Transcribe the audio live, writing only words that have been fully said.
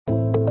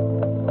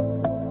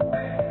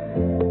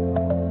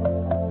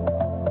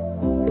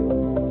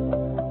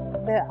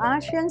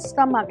ASEAN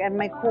Stomach and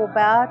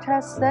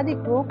Microbiota Study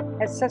Group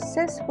has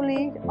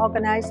successfully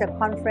organized a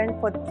conference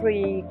for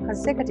 3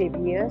 consecutive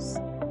years.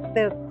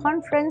 The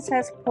conference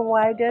has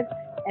provided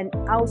an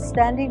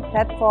outstanding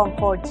platform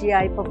for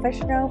GI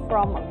professionals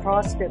from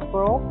across the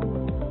globe,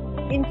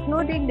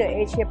 including the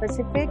Asia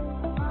Pacific,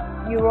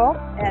 Europe,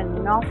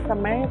 and North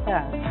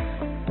America.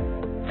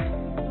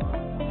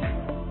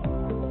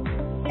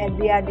 And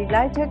we are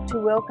delighted to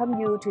welcome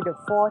you to the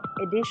 4th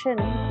edition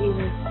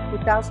in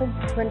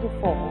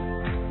 2024.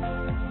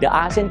 The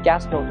ASEAN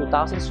Gastro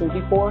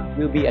 2024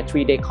 will be a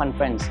 3-day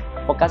conference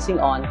focusing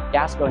on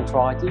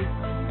gastroenterology,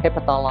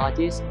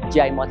 hepatology,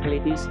 GI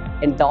mortalities,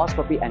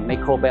 endoscopy, and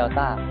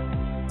microbiota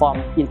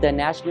from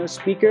international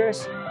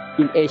speakers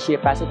in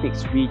Asia-Pacific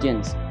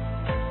regions.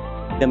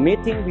 The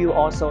meeting will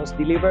also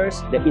deliver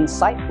the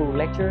insightful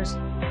lectures,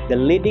 the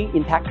leading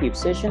interactive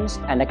sessions,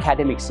 and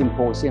academic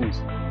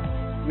symposiums.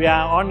 We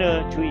are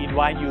honored to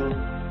invite you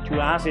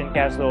to ASEAN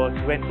Gastro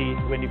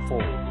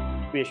 2024,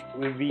 which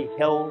will be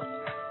held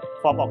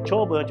from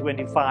October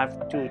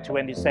 25 to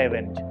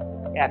 27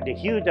 at the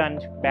Hilton,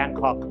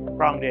 Bangkok,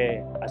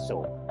 Grande,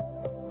 Asoke.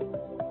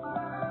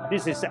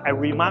 This is a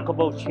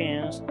remarkable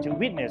chance to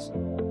witness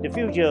the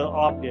future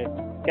of the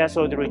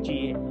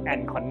gastroenterology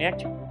and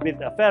connect with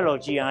a fellow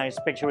GI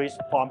specialists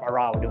from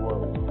around the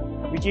world.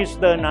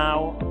 Register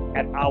now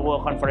at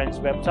our conference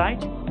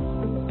website.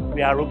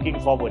 We are looking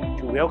forward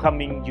to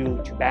welcoming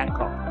you to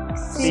Bangkok.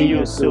 See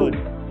you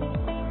soon.